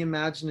 it's in the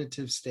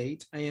imaginative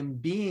state. I am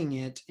being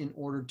it in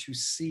order to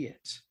see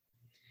it.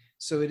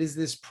 So it is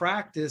this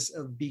practice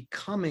of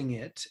becoming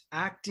it,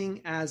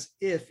 acting as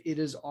if it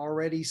is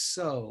already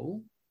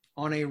so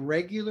on a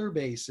regular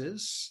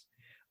basis,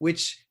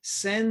 which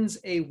sends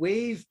a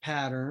wave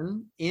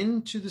pattern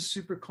into the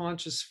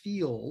superconscious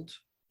field.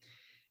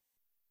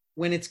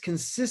 When it's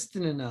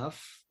consistent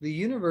enough, the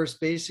universe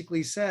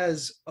basically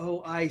says,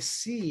 oh, I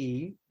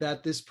see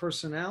that this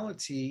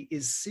personality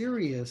is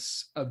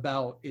serious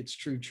about its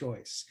true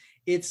choice.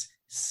 It's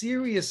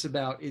serious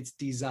about its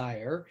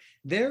desire.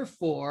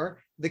 Therefore,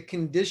 the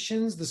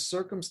conditions, the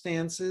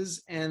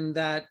circumstances, and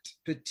that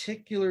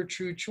particular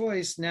true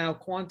choice now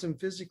quantum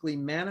physically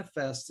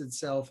manifests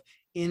itself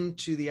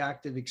into the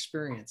active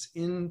experience,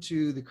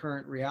 into the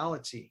current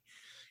reality.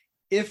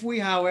 If we,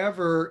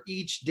 however,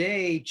 each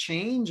day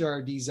change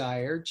our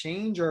desire,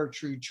 change our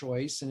true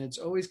choice, and it's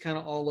always kind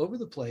of all over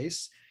the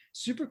place,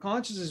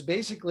 superconscious is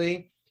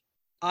basically,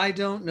 I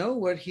don't know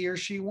what he or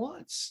she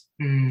wants.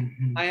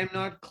 I am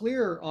not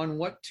clear on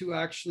what to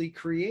actually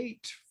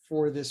create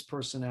for this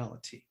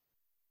personality,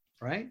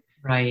 right?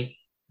 Right.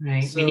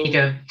 So, we need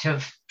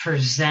to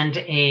present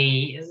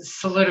a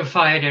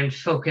solidified and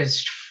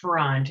focused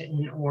front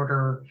in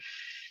order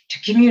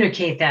to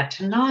communicate that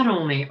to not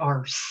only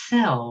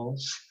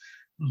ourselves,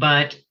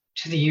 but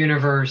to the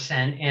universe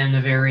and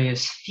the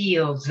various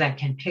fields that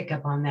can pick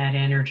up on that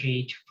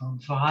energy to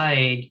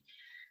provide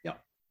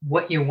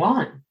what you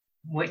want,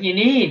 what you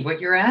need, what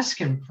you're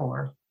asking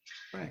for.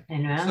 Right.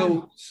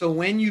 So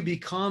when you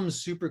become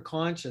super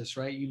conscious,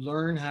 right, you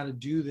learn how to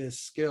do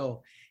this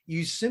skill.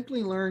 You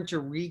simply learn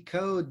to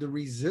recode the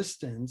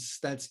resistance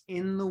that's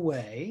in the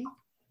way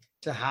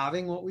to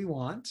having what we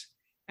want.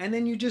 And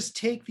then you just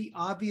take the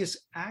obvious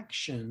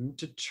action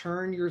to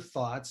turn your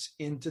thoughts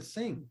into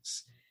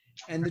things.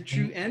 And the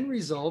true end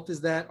result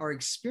is that our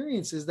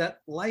experience is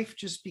that life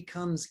just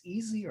becomes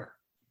easier.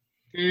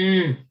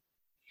 Right?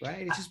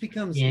 It just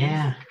becomes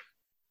easier.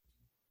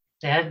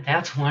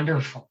 That's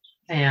wonderful.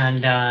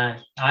 And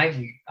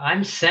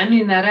I'm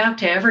sending that out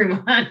to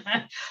everyone.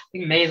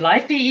 May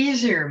life be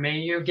easier. May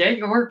you get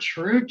your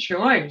true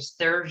choice.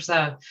 There's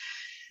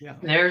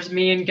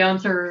me and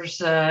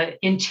Gunther's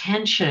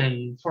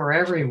intention for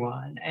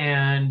everyone.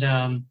 And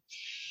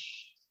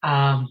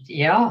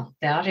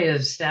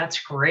that's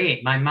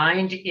great. My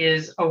mind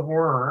is a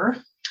whir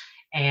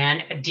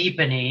and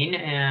deepening,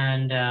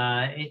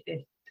 and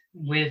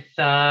with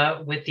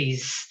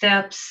these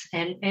steps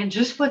and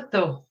just with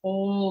the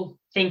whole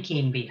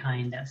thinking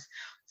behind this,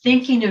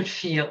 thinking and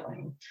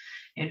feeling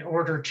in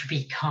order to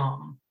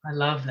become. I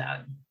love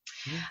that.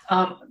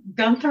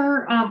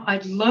 Gunther,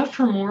 I'd love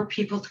for more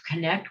people to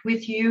connect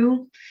with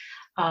you.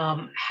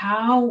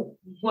 How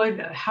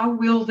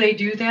will they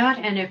do that?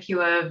 And if you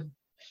have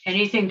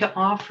anything to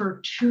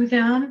offer to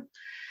them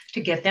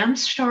to get them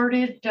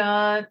started,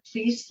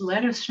 please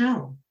let us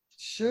know.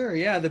 Sure.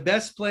 Yeah. The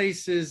best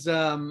place is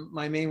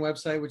my main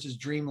website, which is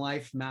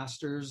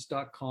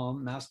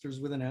dreamlifemasters.com, masters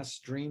with an S,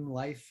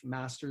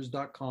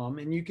 dreamlifemasters.com.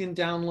 And you can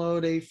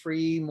download a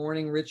free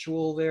morning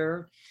ritual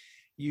there.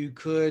 You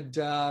could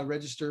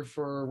register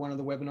for one of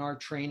the webinar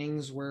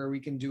trainings where we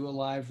can do a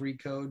live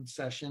recode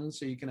session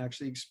so you can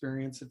actually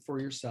experience it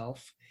for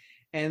yourself.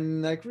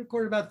 And I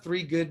recorded about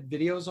 3 good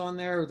videos on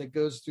there that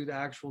goes through the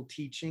actual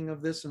teaching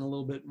of this in a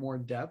little bit more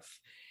depth.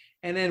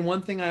 And then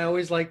one thing I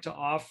always like to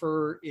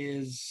offer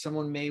is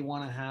someone may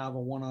want to have a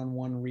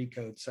one-on-one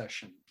recode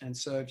session. And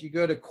so if you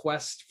go to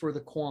Quest for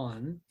the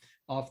Quan,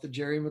 off the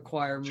Jerry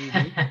Maguire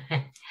movie,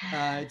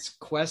 it's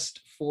Quest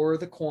for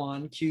the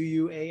Quan,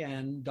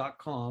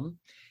 QUAN.com.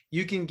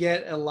 You can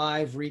get a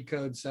live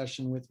recode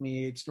session with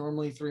me. It's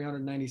normally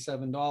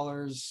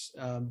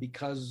 $397.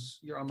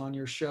 Because I'm on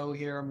your show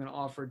here, I'm going to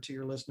offer it to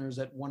your listeners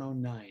at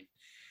 $109.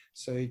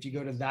 So if you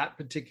go to that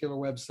particular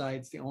website,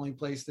 it's the only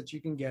place that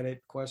you can get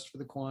it,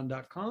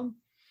 questforthequan.com.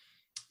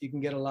 You can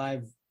get a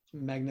live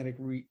magnetic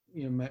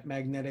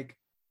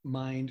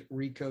mind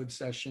recode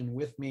session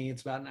with me.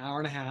 It's about an hour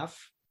and a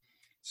half.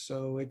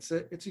 So it's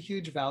a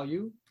huge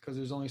value because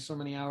there's only so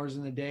many hours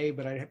in the day,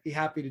 but I'd be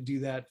happy to do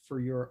that for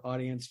your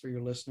audience, for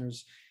your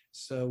listeners,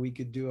 so we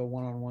could do a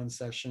one-on-one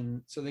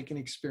session so they can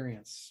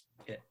experience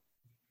it.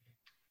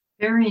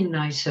 Very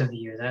nice of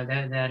you.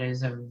 That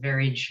is a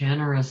very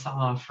generous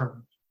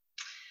offer.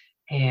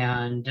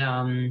 And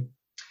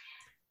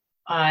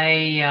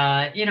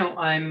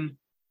I'm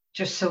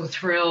just so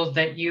thrilled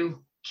that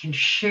you can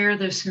share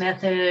this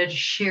method,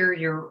 share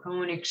your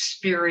own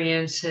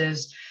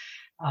experiences.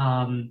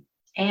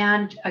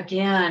 And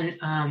again,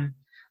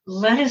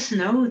 let us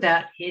know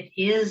that it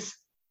is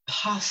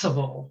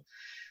possible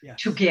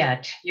to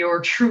get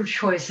your true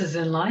choices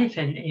in life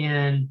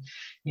and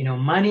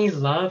money,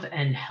 love,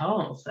 and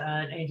health.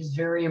 It is a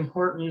very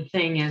important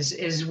thing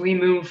as we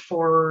move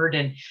forward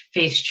and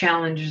face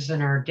challenges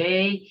in our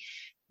day,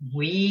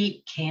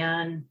 we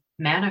can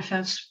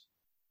manifest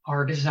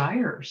our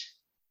desires.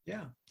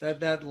 Yeah,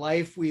 that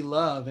life we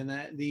love, and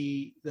that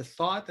the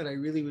thought that I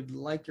really would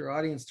like your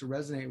audience to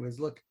resonate with is,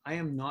 look, I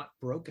am not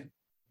broken.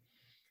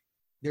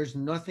 There's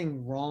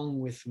nothing wrong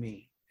with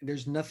me.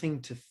 There's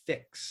nothing to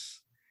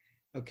fix.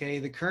 Okay,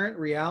 the current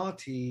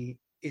reality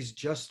is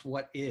just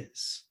what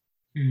is.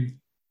 Mm.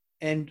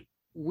 And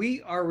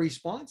we are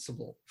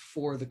responsible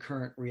for the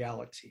current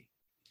reality.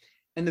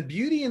 And the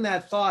beauty in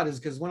that thought is,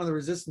 because one of the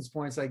resistance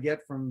points I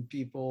get from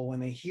people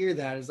when they hear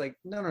that is like,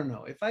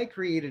 no. If I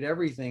created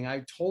everything,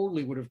 I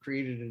totally would have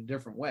created it a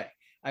different way.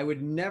 I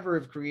would never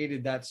have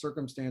created that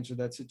circumstance or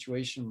that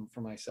situation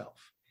for myself.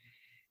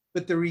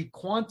 But the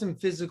quantum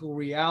physical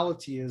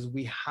reality is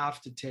we have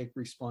to take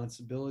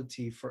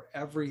responsibility for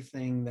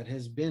everything that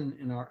has been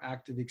in our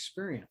active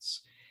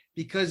experience.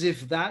 Because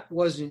if that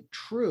wasn't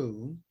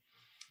true,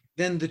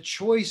 then the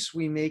choice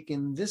we make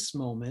in this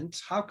moment,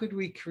 how could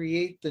we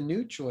create the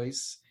new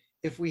choice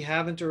if we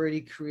haven't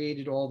already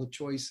created all the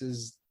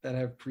choices that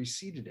have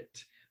preceded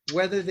it,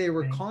 whether they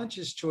were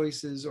conscious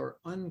choices or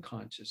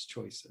unconscious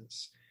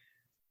choices?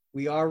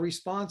 We are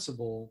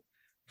responsible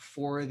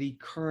for the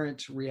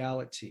current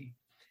reality.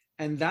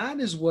 And that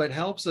is what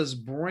helps us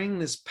bring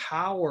this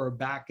power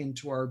back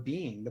into our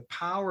being, the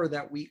power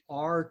that we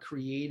are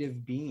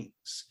creative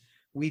beings.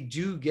 We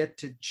do get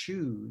to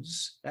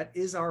choose. That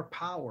is our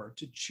power,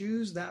 to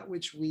choose that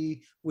which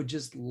we would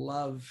just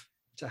love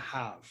to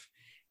have.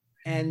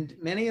 And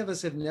many of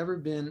us have never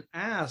been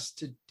asked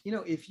to,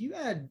 if you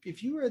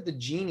were the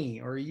genie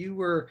or you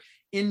were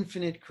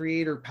infinite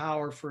creator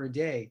power for a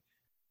day,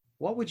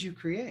 what would you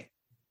create?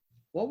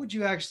 What would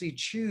you actually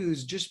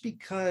choose just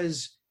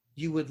because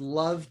you would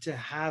love to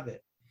have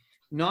it?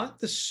 Not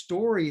the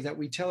story that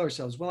we tell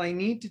ourselves, well, I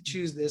need to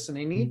choose this and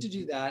I need to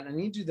do that and I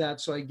need to do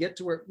that so I get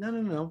to where,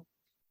 no.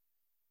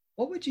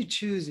 What would you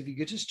choose if you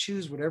could just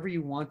choose whatever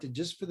you wanted,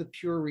 just for the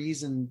pure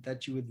reason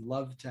that you would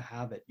love to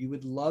have it? You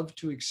would love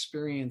to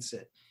experience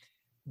it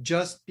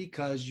just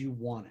because you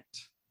want it.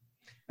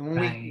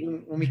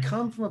 And when we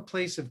come from a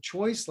place of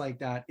choice like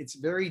that, it's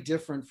very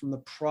different from the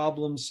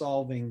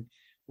problem-solving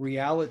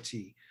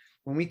reality.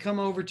 When we come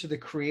over to the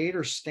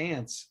creator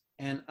stance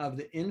and of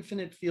the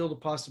infinite field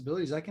of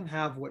possibilities, I can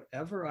have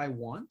whatever I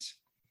want.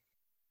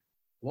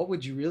 What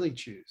would you really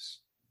choose?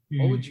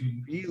 What would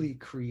you really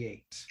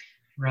create?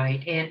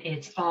 Right. And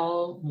it's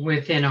all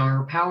within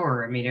our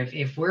power. I mean,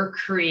 if we're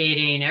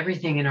creating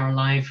everything in our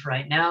life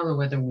right now,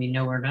 whether we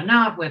know it or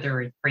not,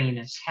 whether it's bringing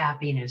us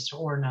happiness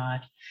or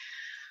not,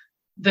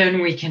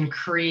 then we can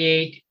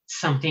create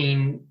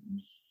something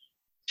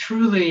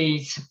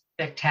truly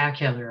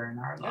spectacular in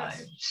our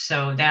lives.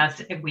 So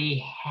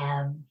we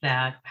have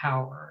that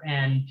power.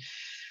 And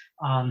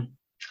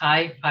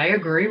I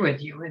agree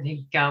with you. I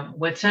think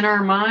what's in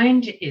our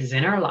mind is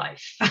in our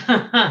life.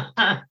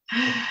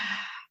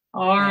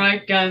 All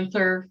right,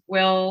 Gunther.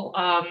 Well,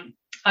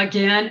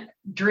 again,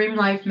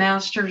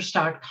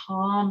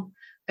 dreamlifemasters.com,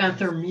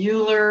 Gunther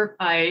Mueller.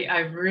 I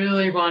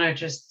really want to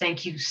just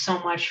thank you so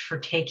much for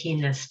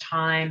taking this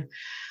time,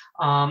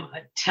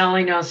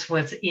 telling us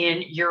what's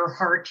in your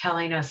heart,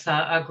 telling us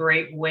a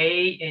great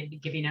way,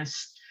 and giving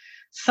us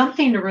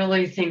something to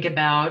really think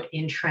about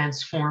in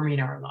transforming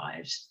our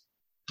lives.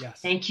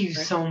 Yes. Thank you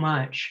so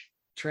much.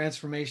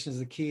 Transformation is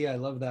the key. I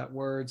love that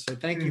word. So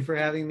thank you for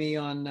having me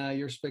on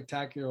Your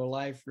Spectacular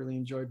Life. Really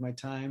enjoyed my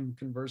time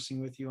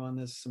conversing with you on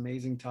this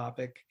amazing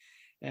topic,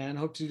 and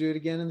hope to do it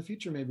again in the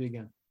future, maybe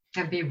again.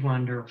 That'd be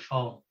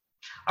wonderful.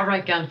 All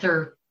right,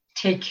 Gunther,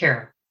 take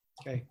care.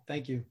 Okay,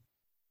 thank you.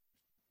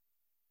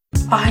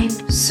 I'm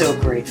so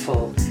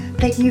grateful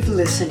that you've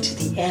listened to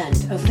the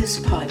end of this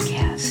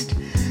podcast.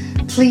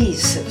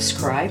 Please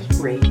subscribe,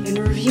 rate, and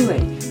review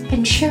it,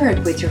 and share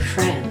it with your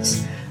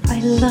friends. I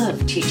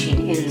love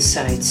teaching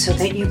insights so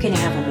that you can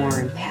have a more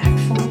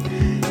impactful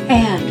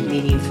and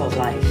meaningful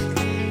life.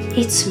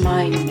 It's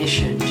my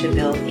mission to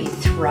build a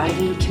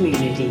thriving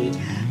community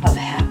of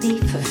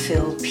happy,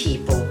 fulfilled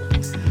people.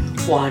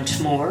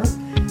 Want more?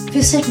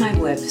 Visit my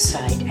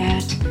website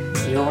at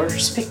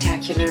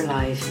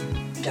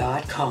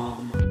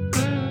yourspectacularlife.com.